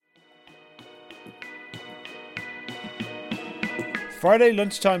Friday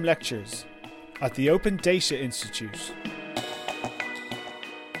Lunchtime Lectures at the Open Data Institute.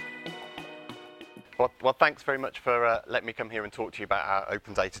 Well, thanks very much for letting me come here and talk to you about our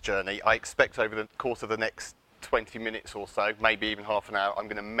open data journey. I expect over the course of the next 20 minutes or so, maybe even half an hour, I'm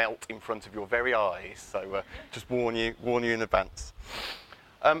going to melt in front of your very eyes. So just warn you in advance.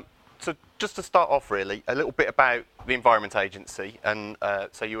 So just to start off, really, a little bit about the Environment Agency, and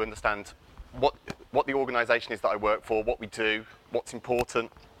so you understand what the organisation is that I work for, what we do, what's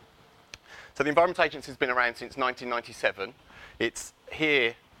important. So the Environment Agency has been around since 1997. It's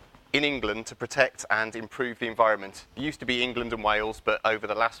here in England to protect and improve the environment. It used to be England and Wales, but over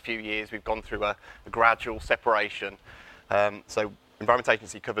the last few years we've gone through a gradual separation. So Environment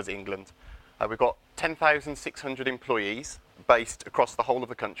Agency covers England. We've got 10,600 employees based across the whole of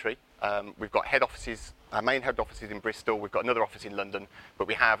the country. We've got head offices, our main head office is in Bristol, we've got another office in London, but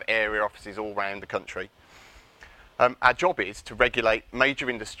we have area offices all around the country. Our job is to regulate major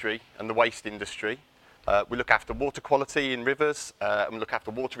industry and the waste industry. We look after water quality in rivers, and we look after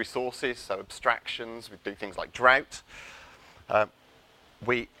water resources, so abstractions, we do things like drought.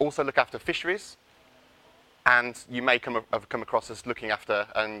 We also look after fisheries, and you may have come across us looking after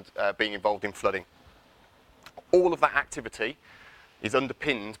and being involved in flooding. All of that activity is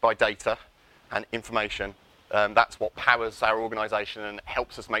underpinned by data and information. That's what powers our organisation and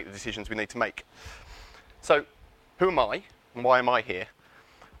helps us make the decisions we need to make. So, who am I and why am I here?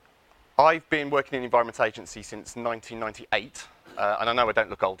 I've been working in the Environment Agency since 1998, and I know I don't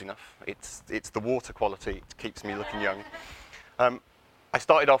look old enough. It's the water quality, it keeps me looking young. I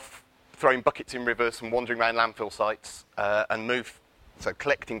started off throwing buckets in rivers and wandering around landfill sites and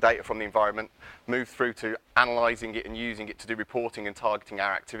collecting data from the environment, moved through to analysing it and using it to do reporting and targeting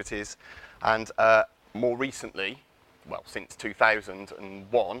our activities. And more recently, well, since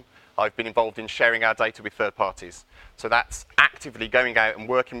 2001, I've been involved in sharing our data with third parties. So that's actively going out and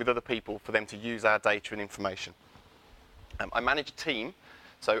working with other people for them to use our data and information. I manage a team.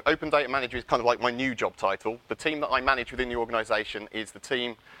 So Open Data Manager is kind of like my new job title. The team that I manage within the organisation is the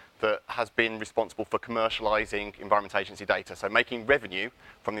team that has been responsible for commercialising Environment Agency data, so making revenue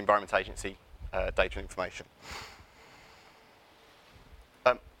from the Environment Agency data and information.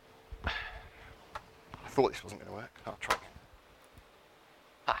 I thought this wasn't going to work. I'll try again.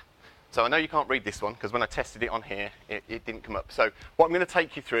 So I know you can't read this one, because when I tested it on here, it didn't come up. So what I'm going to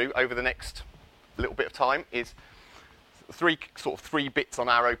take you through over the next little bit of time is three bits on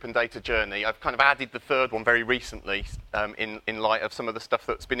our open data journey. I've kind of added the third one very recently in light of some of the stuff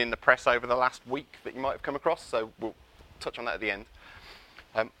that's been in the press over the last week that you might have come across, so we'll touch on that at the end.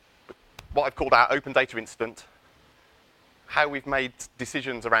 What I've called our open data incident, how we've made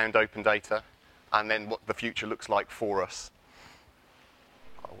decisions around open data, and then what the future looks like for us.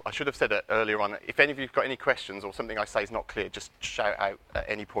 I should have said it earlier on, if any of you have got any questions or something I say is not clear, just shout out at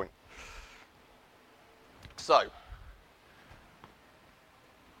any point. So,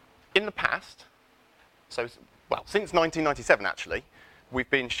 in the past, since 1997 actually, we've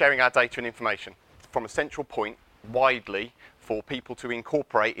been sharing our data and information from a central point widely for people to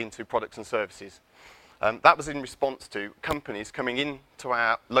incorporate into products and services. That was in response to companies coming into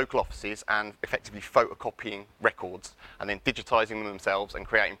our local offices and effectively photocopying records and then digitising them themselves and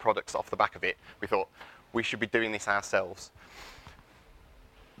creating products off the back of it. We thought we should be doing this ourselves.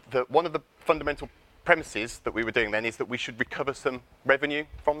 One of the fundamental premises that we were doing then is that we should recover some revenue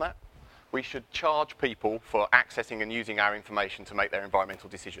from that. We should charge people for accessing and using our information to make their environmental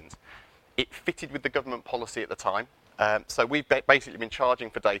decisions. It fitted with the government policy at the time, so we've basically been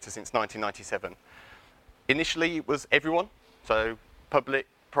charging for data since 1997. Initially it was everyone, so public,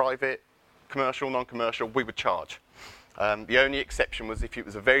 private, commercial, non-commercial, we would charge. The only exception was if it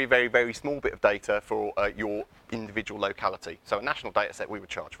was a very, very, very small bit of data for your individual locality. So a national data set we would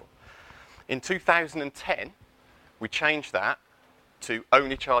charge for. In 2010, we changed that to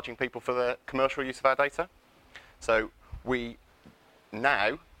only charging people for the commercial use of our data. So we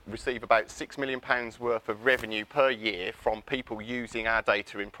now receive about £6 million worth of revenue per year from people using our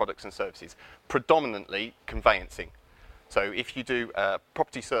data in products and services, predominantly conveyancing. So if you do a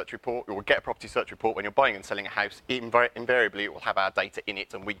property search report, or get a property search report when you're buying and selling a house, invariably it will have our data in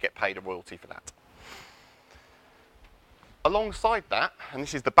it and we get paid a royalty for that. Alongside that, and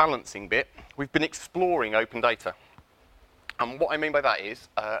this is the balancing bit, we've been exploring open data. And what I mean by that is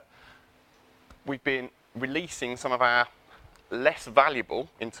we've been releasing some of our less valuable,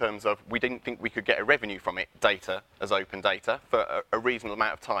 in terms of we didn't think we could get a revenue from it, data as open data for a reasonable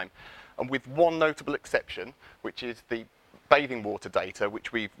amount of time. And with one notable exception, which is the bathing water data,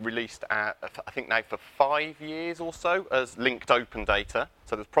 which we've released I think now for 5 years or so as linked open data.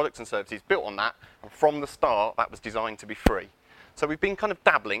 So there's products and services built on that, and from the start that was designed to be free. So we've been kind of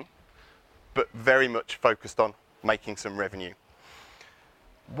dabbling, but very much focused on making some revenue.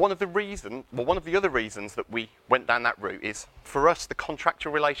 One of the other reasons that we went down that route is, for us, the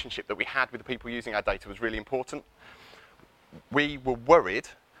contractual relationship that we had with the people using our data was really important. We were worried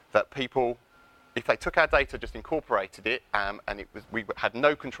that people, if they took our data, just incorporated it, and we had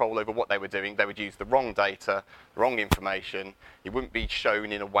no control over what they were doing, they would use the wrong data, the wrong information. It wouldn't be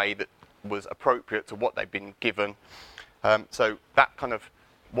shown in a way that was appropriate to what they'd been given. So that kind of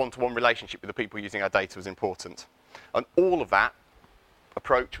one-to-one relationship with the people using our data was important. And all of that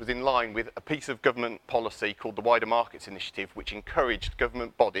approach was in line with a piece of government policy called the Wider Markets Initiative, which encouraged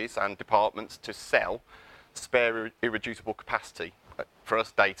government bodies and departments to sell spare irreducible capacity for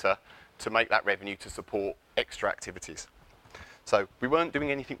us data to make that revenue to support extra activities. So we weren't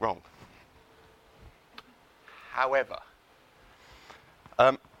doing anything wrong. However,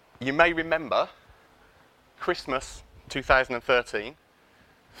 you may remember Christmas 2013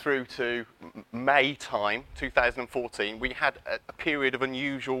 through to May time 2014, we had a period of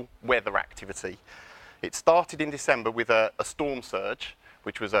unusual weather activity. It started in December with a storm surge,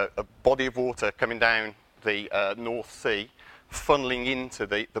 which was a body of water coming down the North Sea, funneling into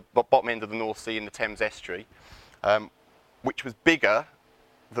the bottom end of the North Sea in the Thames estuary, which was bigger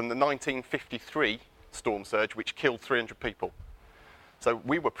than the 1953 storm surge, which killed 300 people. So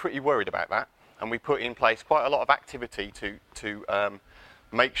we were pretty worried about that, and we put in place quite a lot of activity to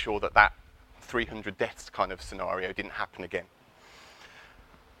make sure that 300 deaths kind of scenario didn't happen again.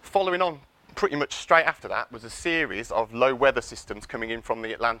 Following on pretty much straight after that was a series of low weather systems coming in from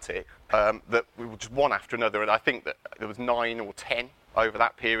the Atlantic that were just one after another, and I think that there was 9 or 10 over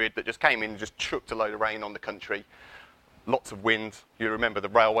that period that just came in and just chucked a load of rain on the country. Lots of wind. You remember the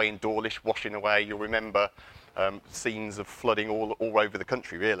railway in Dawlish washing away. You'll remember scenes of flooding all over the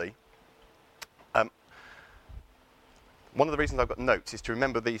country, really. One of the reasons I've got notes is to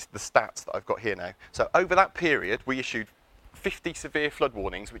remember the stats that I've got here now. So over that period, we issued 50 severe flood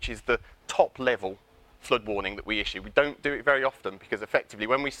warnings, which is the top level flood warning that we issue. We don't do it very often because effectively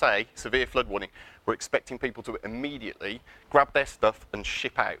when we say severe flood warning, we're expecting people to immediately grab their stuff and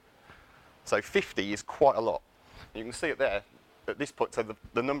ship out. So 50 is quite a lot. You can see it there at this point. So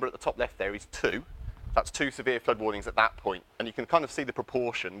the number at the top left there is 2. That's 2 severe flood warnings at that point. And you can kind of see the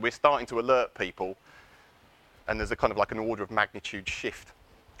proportion. We're starting to alert people, and there's a kind of like an order of magnitude shift.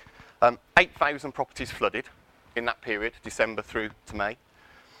 8,000 properties flooded in that period, December through to May.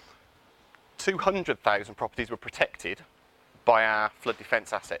 200,000 properties were protected by our flood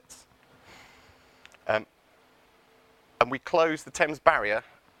defence assets. And we closed the Thames barrier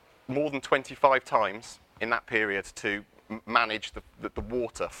more than 25 times in that period to manage the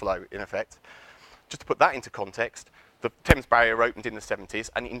water flow, in effect. Just to put that into context, the Thames barrier opened in the 70s,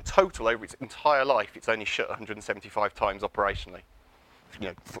 and in total, over its entire life, it's only shut 175 times operationally,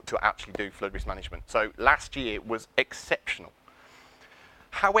 to actually do flood risk management. So last year was exceptional.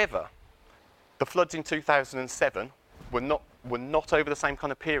 However, the floods in 2007 were not over the same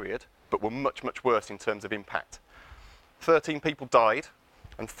kind of period, but were much, much worse in terms of impact. 13 people died,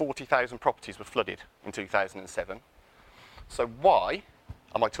 and 40,000 properties were flooded in 2007. So why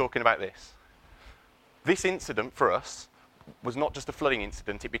am I talking about this? This incident for us was not just a flooding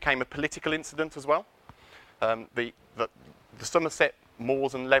incident, it became a political incident as well. The Somerset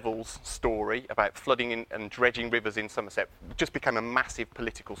Moors and Levels story about flooding and dredging rivers in Somerset just became a massive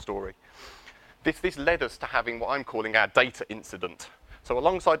political story. This led us to having what I'm calling our data incident. So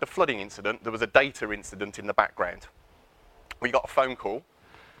alongside the flooding incident, there was a data incident in the background. We got a phone call,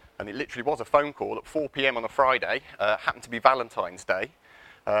 and it literally was a phone call at 4 p.m. on a Friday, happened to be Valentine's Day,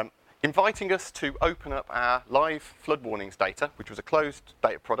 inviting us to open up our live flood warnings data, which was a closed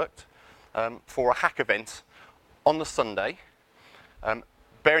data product, for a hack event on the Sunday.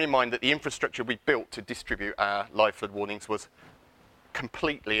 Bear in mind that the infrastructure we built to distribute our live flood warnings was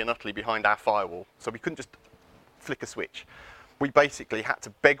completely and utterly behind our firewall, so we couldn't just flick a switch. We basically had to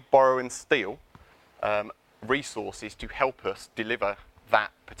beg, borrow and steal resources to help us deliver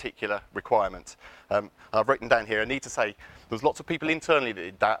that particular requirement. I've written down here, I need to say, there was lots of people internally that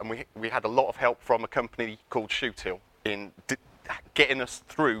did that, and we had a lot of help from a company called Shoothill in getting us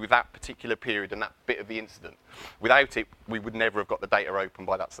through that particular period and that bit of the incident. Without it, we would never have got the data open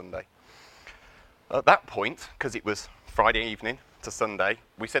by that Sunday. At that point, because it was Friday evening to Sunday,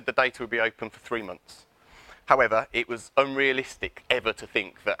 we said the data would be open for 3 months. However, it was unrealistic ever to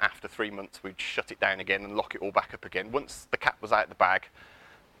think that after 3 months we'd shut it down again and lock it all back up again. Once the cat was out of the bag,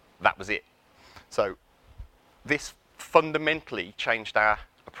 that was it. So this fundamentally changed our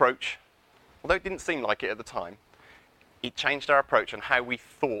approach. Although it didn't seem like it at the time, it changed our approach on how we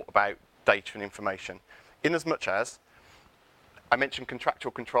thought about data and information. In as much as I mentioned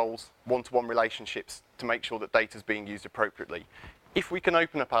contractual controls, one-to-one relationships to make sure that data is being used appropriately. If we can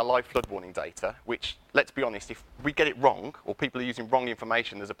open up our live flood warning data, which, let's be honest, if we get it wrong, or people are using wrong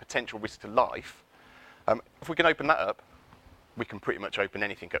information, there's a potential risk to life. If we can open that up, we can pretty much open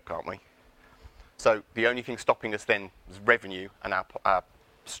anything up, can't we? So the only thing stopping us then is revenue and our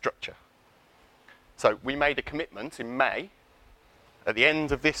structure. So we made a commitment in May, at the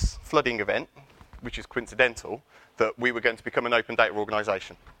end of this flooding event, which is coincidental, that we were going to become an open data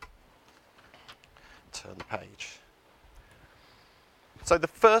organisation. Turn the page. So the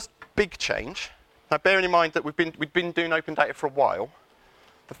first big change, now bearing in mind that we'd been doing open data for a while,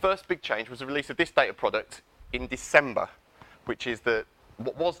 the first big change was the release of this data product in December, which is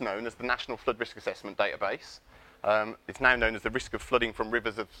what was known as the National Flood Risk Assessment Database. It's now known as the Risk of Flooding from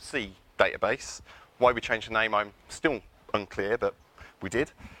Rivers of Sea database. Why we changed the name, I'm still unclear, but we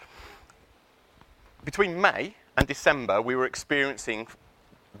did. Between May and December, we were experiencing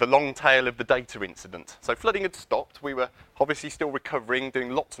the long tail of the data incident. So flooding had stopped. We were obviously still recovering,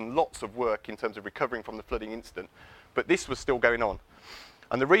 doing lots and lots of work in terms of recovering from the flooding incident, but this was still going on.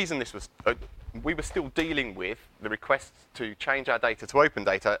 And the reason this was, we were still dealing with the requests to change our data to open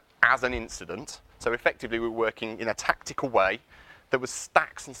data as an incident. So effectively, we were working in a tactical way. There was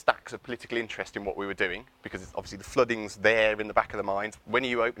stacks and stacks of political interest in what we were doing, because it's obviously the flooding's there in the back of the mind. When are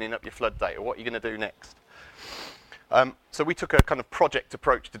you opening up your flood data? What are you going to do next? So we took a kind of project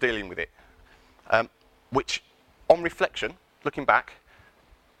approach to dealing with it, which, on reflection, looking back,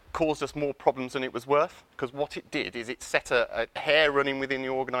 caused us more problems than it was worth, because what it did is it set a hair running within the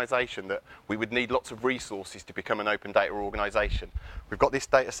organisation that we would need lots of resources to become an open data organisation. We've got this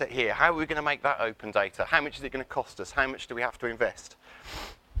data set here. How are we going to make that open data? How much is it going to cost us? How much do we have to invest?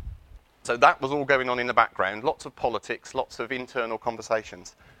 So that was all going on in the background, lots of politics, lots of internal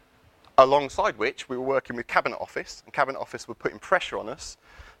conversations, alongside which we were working with Cabinet Office, and Cabinet Office were putting pressure on us,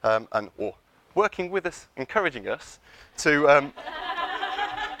 or working with us, encouraging us to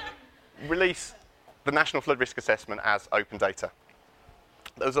release the National Flood Risk Assessment as open data.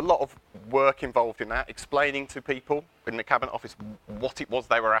 There was a lot of work involved in that, explaining to people in the Cabinet Office what it was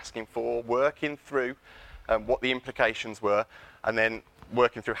they were asking for, working through what the implications were, and then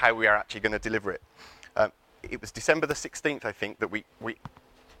working through how we are actually going to deliver it. It was December the 16th, I think, that we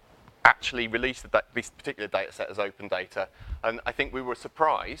actually released this particular data set as open data, and I think we were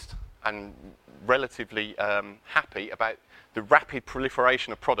surprised and relatively happy about the rapid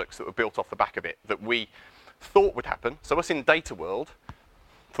proliferation of products that were built off the back of it, that we thought would happen. So us in data world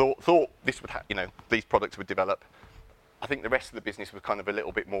thought this would these products would develop. I think the rest of the business was kind of a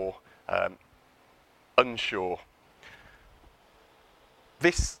little bit more unsure.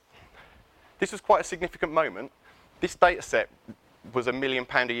 This was quite a significant moment. This data set was a £1 million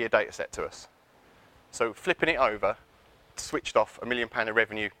a year data set to us. So flipping it over, switched off £1 million of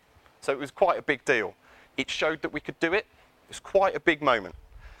revenue. So it was quite a big deal. It showed that we could do it. It was quite a big moment.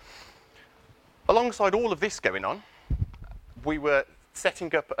 Alongside all of this going on, we were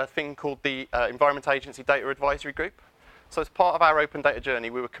setting up a thing called the Environment Agency Data Advisory Group. So as part of our open data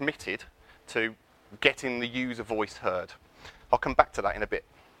journey, we were committed to getting the user voice heard. I'll come back to that in a bit.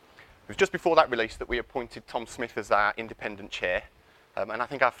 It was just before that release that we appointed Tom Smith as our independent chair. And I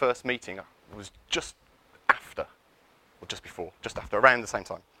think our first meeting was just after, or just before, just after, around the same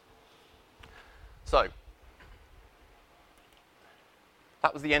time. So,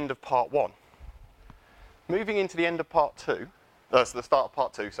 that was the end of part one. Moving into the end of part two, so the start of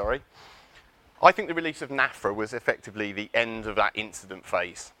part two, sorry. I think the release of NAFRA was effectively the end of that incident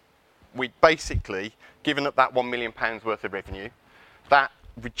phase. We'd basically given up that £1 million worth of revenue. That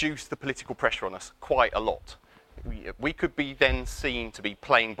reduced the political pressure on us quite a lot. We could be then seen to be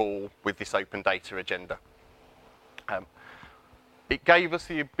playing ball with this open data agenda. It gave us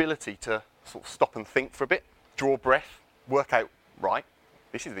the ability to sort of stop and think for a bit, draw breath, work out, right,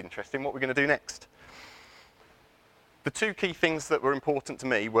 this is interesting, what we're going to do next. The two key things that were important to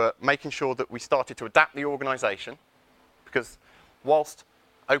me were making sure that we started to adapt the organisation, because whilst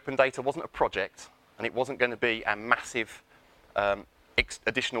open data wasn't a project and it wasn't going to be a massive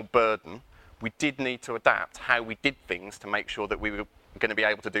additional burden, we did need to adapt how we did things to make sure that we were going to be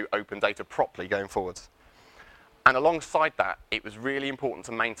able to do open data properly going forwards. And alongside that, it was really important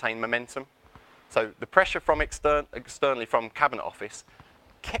to maintain momentum. So the pressure from externally from Cabinet Office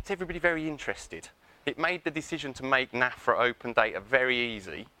kept everybody very interested. It made the decision to make NAFRA open data very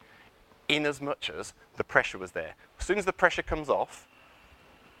easy, in as much as the pressure was there. As soon as the pressure comes off,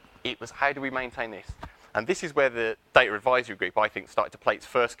 it was how do we maintain this? And this is where the Data Advisory Group, I think, started to play its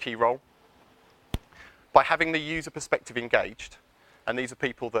first key role. By having the user perspective engaged, and these are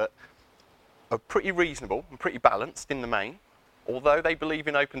people that are pretty reasonable and pretty balanced in the main, although they believe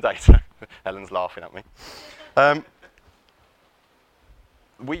in open data, Helen's laughing at me,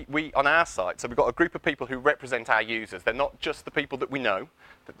 we on our side, so we've got a group of people who represent our users. They're not just the people that we know,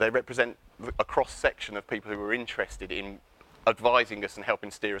 but they represent a cross-section of people who are interested in advising us and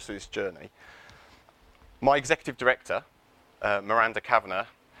helping steer us through this journey. My executive director, Miranda Kavanagh,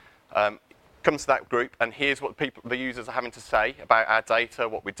 comes to that group and hears what the users are having to say about our data,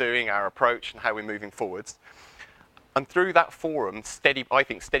 what we're doing, our approach, and how we're moving forwards. And through that forum, I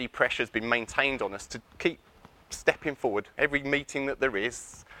think steady pressure has been maintained on us to keep stepping forward. Every meeting that there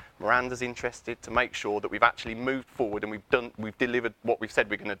is, Miranda's interested to make sure that we've actually moved forward and we've delivered what we've said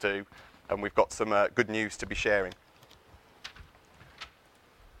we're going to do, and we've got some good news to be sharing.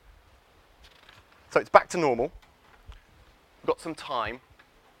 So it's back to normal. We've got some time.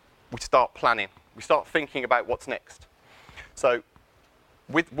 We start planning. We start thinking about what's next. So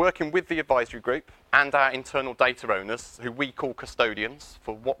working with the advisory group and our internal data owners, who we call custodians,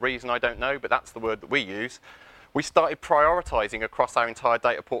 for what reason I don't know, but that's the word that we use, we started prioritising across our entire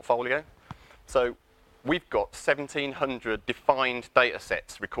data portfolio. So we've got 1,700 defined data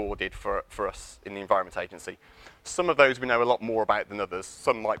sets recorded for us in the Environment Agency. Some of those we know a lot more about than others.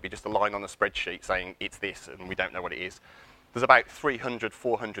 Some might be just a line on a spreadsheet saying it's this and we don't know what it is. There's about 300,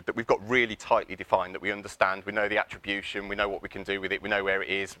 400 that we've got really tightly defined, that we understand. We know the attribution, we know what we can do with it, we know where it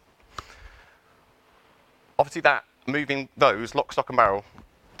is. Obviously that, moving those lock, stock and barrel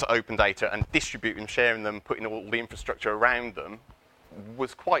to open data and distributing, sharing them, putting all the infrastructure around them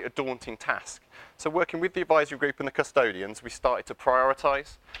was quite a daunting task. So working with the advisory group and the custodians, we started to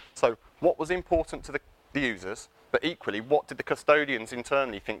prioritise. So what was important to the users, but equally, what did the custodians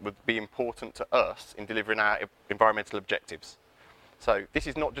internally think would be important to us in delivering our environmental objectives? So this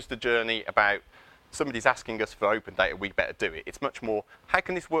is not just a journey about somebody's asking us for open data, we better do it. It's much more, how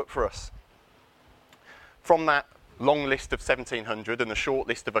can this work for us? From that long list of 1,700 and a short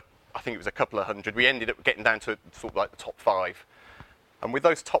list of, I think it was a couple of hundred, we ended up getting down to sort of like the top 5. And with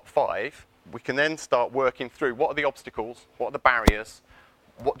those top 5, we can then start working through what are the obstacles, what are the barriers,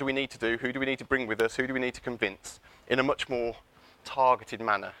 what do we need to do, who do we need to bring with us, who do we need to convince, in a much more targeted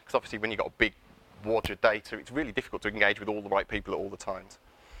manner. Because obviously when you've got a big wad of data, it's really difficult to engage with all the right people at all the times.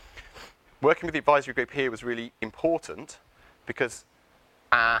 Working with the advisory group here was really important because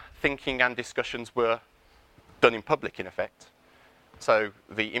our thinking and discussions were done in public, in effect. So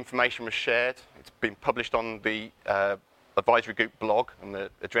the information was shared. It's been published on the advisory group blog, and the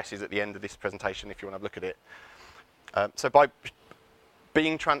address is at the end of this presentation if you want to have a look at it. So by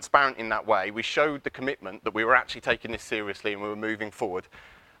being transparent in that way, we showed the commitment that we were actually taking this seriously and we were moving forward.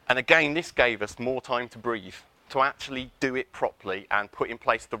 And again, this gave us more time to breathe, to actually do it properly and put in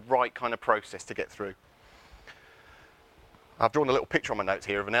place the right kind of process to get through. I've drawn a little picture on my notes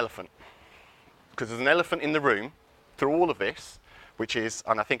here of an elephant, because there's an elephant in the room through all of this, which is,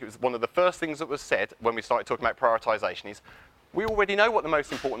 and I think it was one of the first things that was said when we started talking about prioritisation, is we already know what the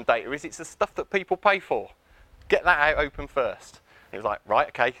most important data is. It's the stuff that people pay for. Get that out open first. It was like, right,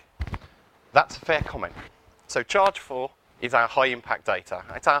 okay, that's a fair comment. So charge for is our high impact data.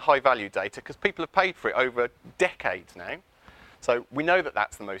 It's our high value data because people have paid for it over decades now. So we know that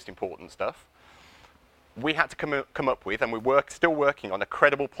that's the most important stuff. We had to come up with, and we're still working on, a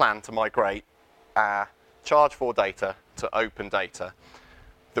credible plan to migrate our charge for data to open data.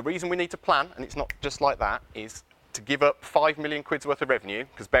 The reason we need to plan, and it's not just like that, is to give up 5 million quid's worth of revenue,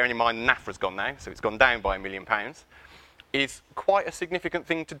 because bearing in mind NAFRA's gone now, so it's gone down by £1 million, is quite a significant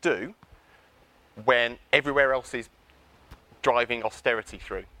thing to do when everywhere else is driving austerity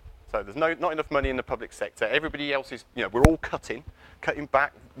through. So there's not enough money in the public sector. Everybody else is, we're all cutting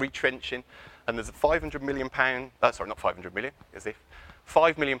back, retrenching, and there's a £500 million, sorry, not 500 million, as if,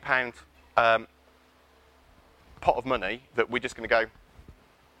 £5 million pot of money that we're just going to go,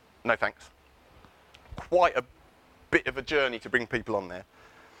 no thanks. Quite a bit of a journey to bring people on there.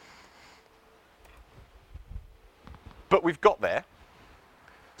 But we've got there.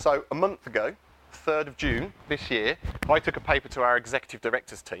 So a month ago, 3rd of June this year, I took a paper to our executive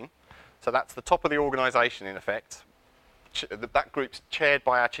directors team. So that's the top of the organisation, in effect. That group's chaired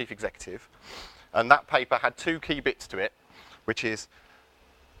by our chief executive. And that paper had 2 key bits to it, which is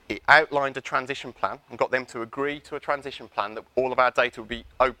it outlined a transition plan and got them to agree to a transition plan that all of our data would be,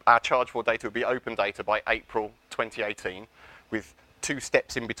 our charge for data would be open data by April 2018, with 2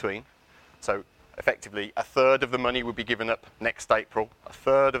 steps in between. So effectively, a third of the money would be given up next April, a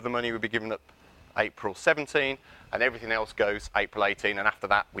third of the money would be given up April 17, and everything else goes April 18, and after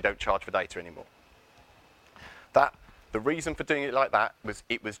that, we don't charge for data anymore. The reason for doing it like that was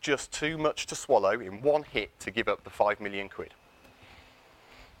it was just too much to swallow in one hit to give up the 5 million quid.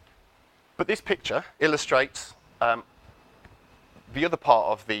 But this picture illustrates the other part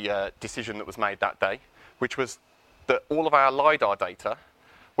of the decision that was made that day, which was that all of our LiDAR data,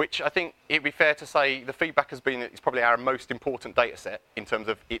 which I think it'd be fair to say the feedback has been that it's probably our most important data set in terms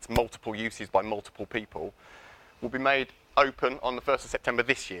of its multiple uses by multiple people, will be made open on the 1st of September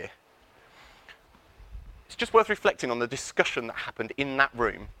this year. It's just worth reflecting on the discussion that happened in that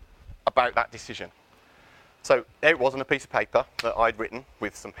room about that decision. So there it was on a piece of paper that I'd written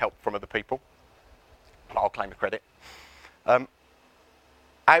with some help from other people. I'll claim the credit.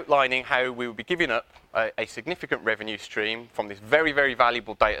 Outlining how we will be giving up a significant revenue stream from this very, very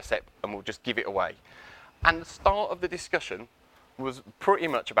valuable data set, and we'll just give it away. And the start of the discussion was pretty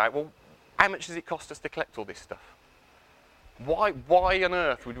much about, well, how much does it cost us to collect all this stuff? Why on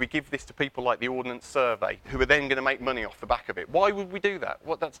earth would we give this to people like the Ordnance Survey, who are then going to make money off the back of it? Why would we do that?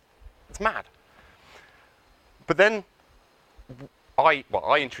 That's mad. But then I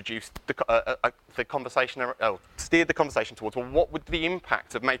introduced the conversation, steered the conversation towards, well, what would the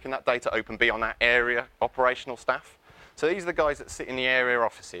impact of making that data open be on our area operational staff? So these are the guys that sit in the area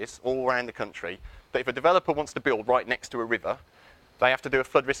offices all around the country, that if a developer wants to build right next to a river, they have to do a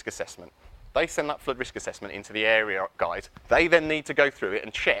flood risk assessment. They send that flood risk assessment into the area guys. They then need to go through it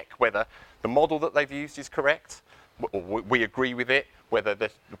and check whether the model that they've used is correct, or we agree with it, whether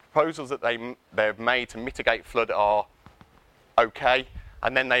the proposals that they've made to mitigate flood are okay,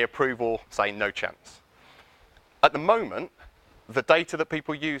 and then they approve or say no chance. At the moment, the data that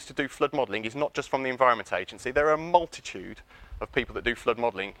people use to do flood modelling is not just from the Environment Agency. There are a multitude of people that do flood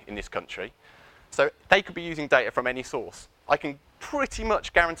modelling in this country. So they could be using data from any source. I can pretty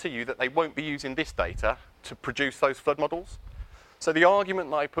much guarantee you that they won't be using this data to produce those flood models. So the argument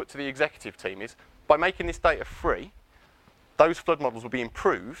that I put to the executive team is, by making this data free, those flood models will be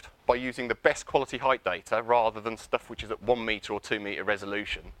improved by using the best quality height data rather than stuff which is at 1 metre or 2 metre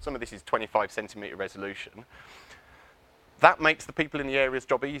resolution. Some of this is 25 centimetre resolution. That makes the people in the area's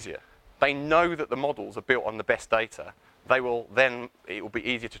job easier. They know that the models are built on the best data. It will be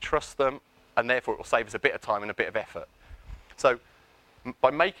easier to trust them, and therefore it will save us a bit of time and a bit of effort. So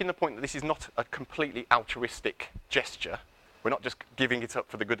by making the point that this is not a completely altruistic gesture, we're not just giving it up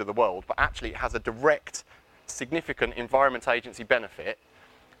for the good of the world, but actually it has a direct, significant Environment Agency benefit,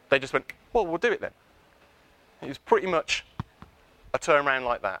 they just went, well, we'll do it then. It was pretty much a turnaround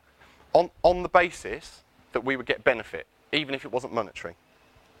like that, on the basis that we would get benefit, even if it wasn't monetary.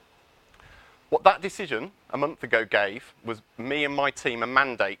 What that decision a month ago gave was me and my team a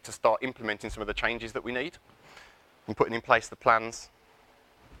mandate to start implementing some of the changes that we need and putting in place the plans.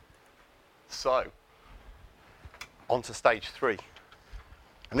 So, on to stage 3.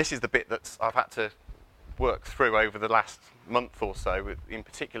 And this is the bit that I've had to work through over the last month or so, in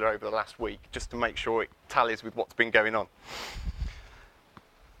particular over the last week, just to make sure it tallies with what's been going on.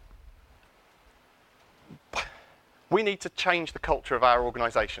 We need to change the culture of our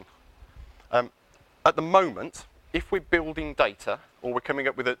organisation. At the moment, if we're building data or we're coming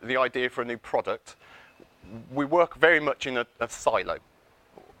up with the idea for a new product, we work very much in a silo.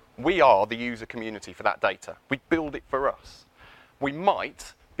 We are the user community for that data. We build it for us. We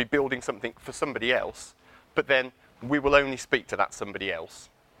might be building something for somebody else, but then we will only speak to that somebody else.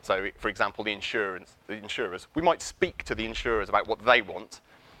 So, for example, the insurers. We might speak to the insurers about what they want,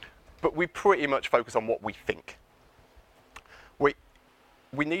 but we pretty much focus on what we think.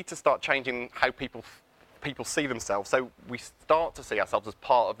 We need to start changing how people see themselves, so we start to see ourselves as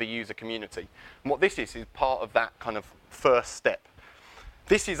part of the user community. And what this is part of that kind of first step.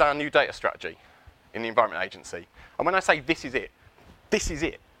 This is our new data strategy in the Environment Agency. And when I say this is it, this is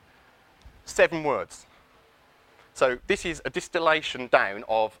it. 7 words. So this is a distillation down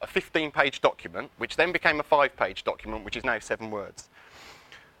of a 15-page document, which then became a 5-page document, which is now 7 words.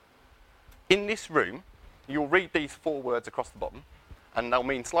 In this room, you'll read these 4 words across the bottom, and they'll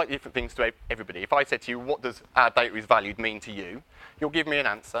mean slightly different things to everybody. If I said to you, what does our data is valued mean to you? You'll give me an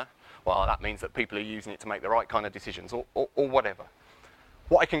answer. Well, that means that people are using it to make the right kind of decisions, or whatever.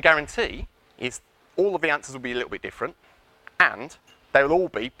 What I can guarantee is all of the answers will be a little bit different, and they'll all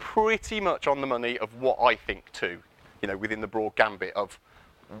be pretty much on the money of what I think too, within the broad gambit of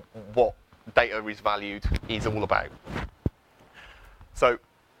what data is valued is all about. So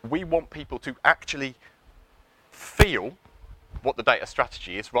we want people to actually feel what the data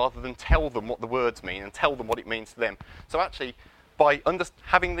strategy is rather than tell them what the words mean and tell them what it means to them. So actually, by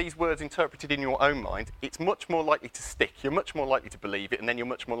having these words interpreted in your own mind, it's much more likely to stick. You're much more likely to believe it, and then you're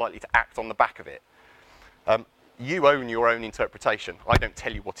much more likely to act on the back of it. You own your own interpretation. I don't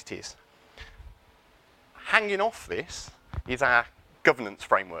tell you what it is. Hanging off this is our governance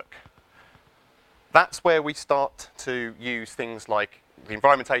framework. That's where we start to use things like the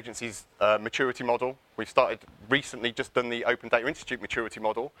Environment Agency's maturity model. We've started recently, just done the Open Data Institute maturity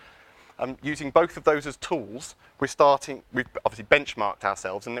model. Using both of those as tools, we've obviously benchmarked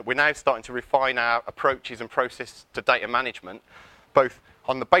ourselves, and we're now starting to refine our approaches and process to data management, both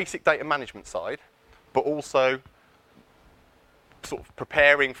on the basic data management side, but also sort of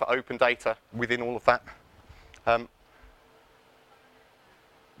preparing for open data within all of that.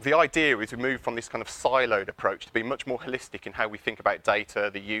 The idea is we move from this kind of siloed approach to be much more holistic in how we think about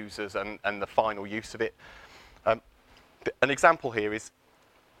data, the users, and the final use of it. An example here is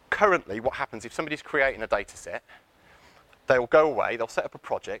currently what happens if somebody's creating a data set, they'll go away, they'll set up a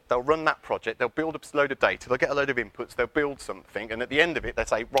project, they'll run that project, they'll build a load of data, they'll get a load of inputs, they'll build something, and at the end of it, they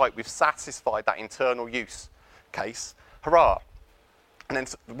say, right, we've satisfied that internal use case, hurrah. And then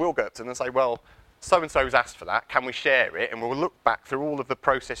we'll go up to them and say, well, so-and-so's asked for that, can we share it? And we'll look back through all of the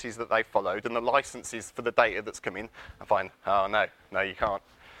processes that they followed and the licenses for the data that's come in and find, oh, no, you can't.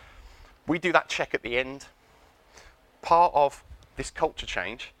 We do that check at the end. Part of this culture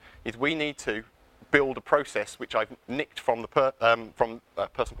change is we need to build a process which I've nicked from a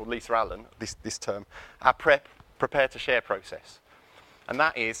person called Lisa Allen, this term, our prepare to share process. And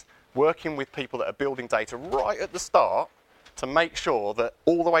that is working with people that are building data right at the start to make sure that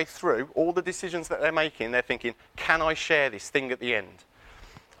all the way through, all the decisions that they're making, they're thinking, can I share this thing at the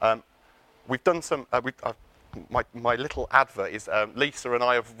end? We've done some, my little advert is Lisa and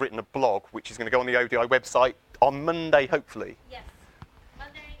I have written a blog which is going to go on the ODI website on Monday, hopefully. Yes.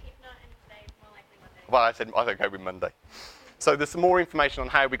 Monday, if not today, more likely Monday. Well, I think go with Monday. So there's some more information on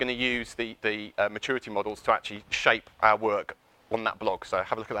how we're going to use the maturity models to actually shape our work on that blog. So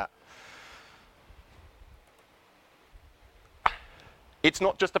have a look at that. It's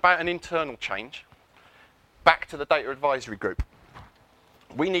not just about an internal change. Back to the data advisory group.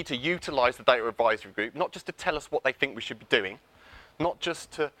 We need to utilise the data advisory group, not just to tell us what they think we should be doing, not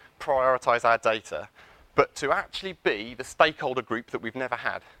just to prioritise our data, but to actually be the stakeholder group that we've never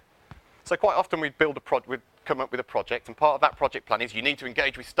had. So quite often we'd come up with a project, and part of that project plan is you need to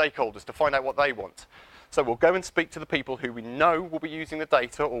engage with stakeholders to find out what they want. So we'll go and speak to the people who we know will be using the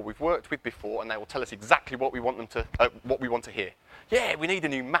data or we've worked with before, and they will tell us exactly what we want them to, what we want to hear. Yeah, we need a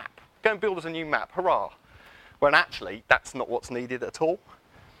new map. Go and build us a new map. Hurrah! When actually, that's not what's needed at all.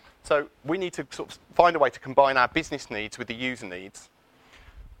 So we need to sort of find a way to combine our business needs with the user needs,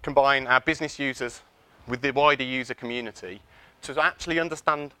 combine our business users with the wider user community to actually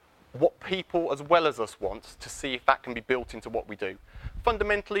understand what people as well as us want to see if that can be built into what we do.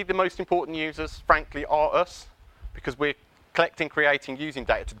 Fundamentally, the most important users, frankly, are us, because we're collecting, creating, using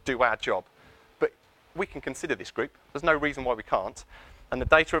data to do our job. But we can consider this group. There's no reason why we can't. And the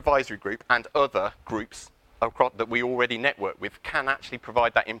data advisory group and other groups that we already network with can actually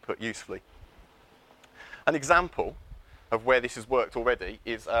provide that input usefully. An example of where this has worked already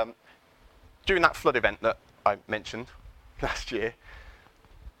is during that flood event that I mentioned last year.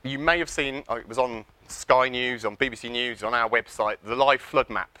 You may have seen, it was on Sky News, on BBC News, on our website, the live flood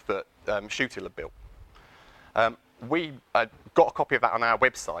map that Shutil had built. We got a copy of that on our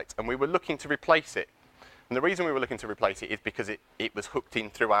website, and we were looking to replace it. And the reason we were looking to replace it is because it was hooked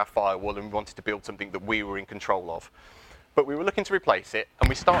in through our firewall, and we wanted to build something that we were in control of. But we were looking to replace it, and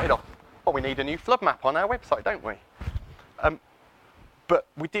we started off, well, we need a new flood map on our website, don't we? But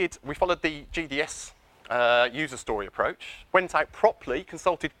we followed the GDS user story approach, went out properly,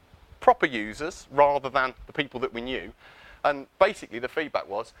 consulted proper users rather than the people that we knew, and basically the feedback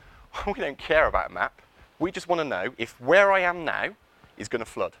was, we don't care about a map, we just want to know if where I am now is going to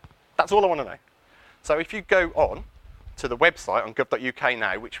flood. That's all I want to know. So if you go on to the website on gov.uk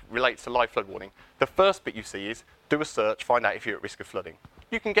now, which relates to live flood warning, the first bit you see is do a search, find out if you're at risk of flooding.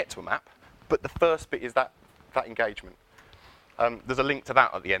 You can get to a map, but the first bit is that engagement. There's a link to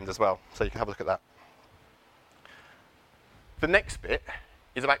that at the end as well, so you can have a look at that. The next bit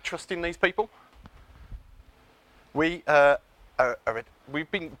is about trusting these people. We've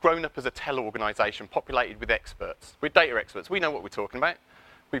been grown up as a tele-organisation populated with experts. We're data experts. We know what we're talking about.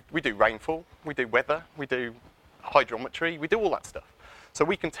 We do rainfall, we do weather, we do hydrometry, we do all that stuff. So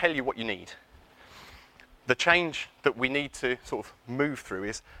we can tell you what you need. The change that we need to sort of move through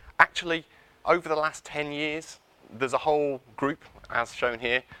is actually over the last 10 years, there's a whole group, as shown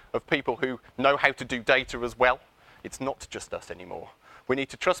here, of people who know how to do data as well. It's not just us anymore. We need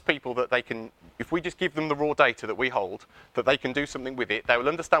to trust people that they can, if we just give them the raw data that we hold, that they can do something with it. They will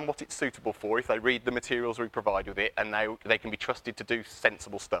understand what it's suitable for if they read the materials we provide with it, and they can be trusted to do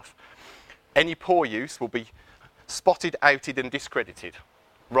sensible stuff. Any poor use will be spotted, outed, and discredited,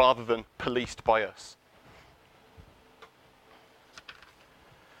 rather than policed by us.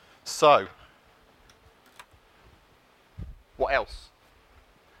 So, what else?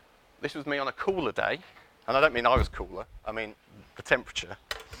 this was me on a cooler day, and I don't mean I was cooler, I mean the temperature.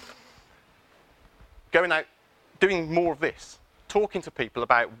 Going out, doing more of this, talking to people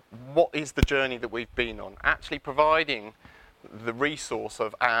about what is the journey that we've been on, actually providing the resource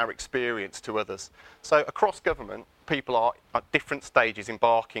of our experience to others. So across government, people are at different stages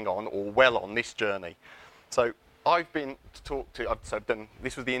embarking on or well on this journey. So I've been to talk to, I've done,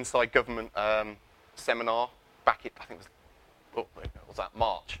 this was the Inside Government seminar back in, I think it was that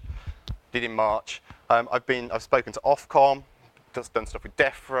March, did in March. I've spoken to Ofcom, just done stuff with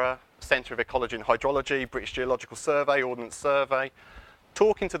DEFRA, Centre of Ecology and Hydrology, British Geological Survey, Ordnance Survey,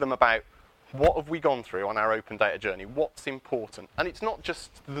 talking to them about what have we gone through on our open data journey, what's important. And it's not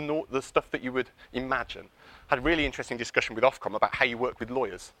just the stuff that you would imagine. I had a really interesting discussion with Ofcom about how you work with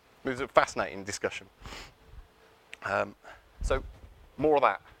lawyers. It was a fascinating discussion. So more of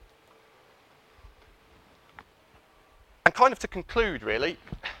that. And kind of to conclude, really,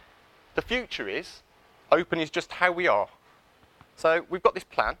 the future is, open is just how we are. So we've got this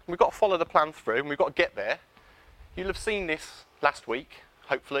plan, we've got to follow the plan through, and we've got to get there. You'll have seen this last week,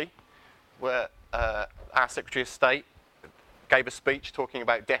 hopefully, where our Secretary of State gave a speech talking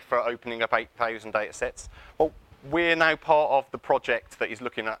about DEFRA opening up 8,000 data sets. Well, we're now part of the project that is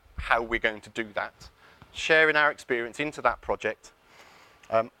looking at how we're going to do that, sharing our experience into that project.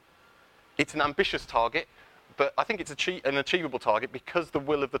 It's an ambitious target, but I think it's an achievable target because the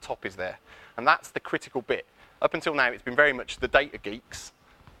will of the top is there. And that's the critical bit. Up until now, it's been very much the data geeks,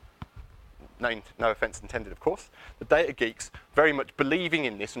 no offence intended, of course, the data geeks very much believing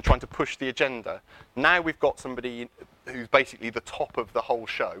in this and trying to push the agenda. Now we've got somebody who's basically the top of the whole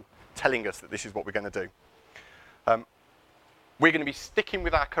show telling us that this is what we're going to do. We're going to be sticking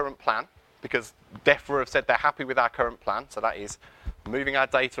with our current plan because DEFRA have said they're happy with our current plan, so that is moving our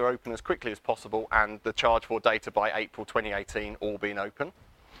data open as quickly as possible and the charge for data by April 2018 all being open.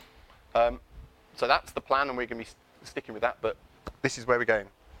 So that's the plan, and we're going to be sticking with that, but this is where we're going.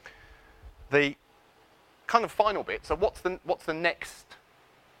 The kind of final bit, so what's the next,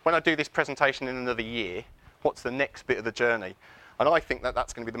 when I do this presentation in another year, what's the next bit of the journey? And I think that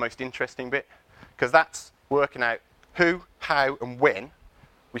that's going to be the most interesting bit, because that's working out who, how, and when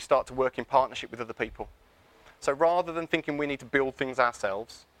we start to work in partnership with other people. So rather than thinking we need to build things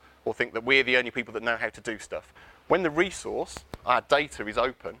ourselves, or think that we're the only people that know how to do stuff, when the resource, our data, is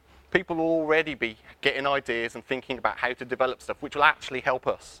open, people will already be getting ideas and thinking about how to develop stuff, which will actually help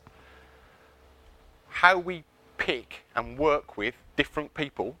us. How we pick and work with different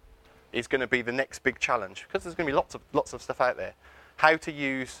people is going to be the next big challenge, because there's going to be lots of stuff out there. How to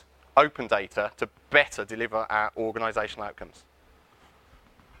use open data to better deliver our organisational outcomes.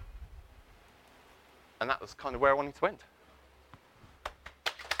 And that was kind of where I wanted to end.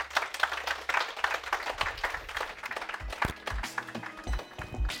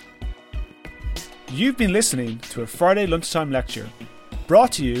 You've been listening to a Friday lunchtime lecture,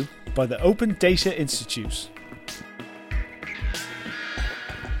 brought to you by the Open Data Institute.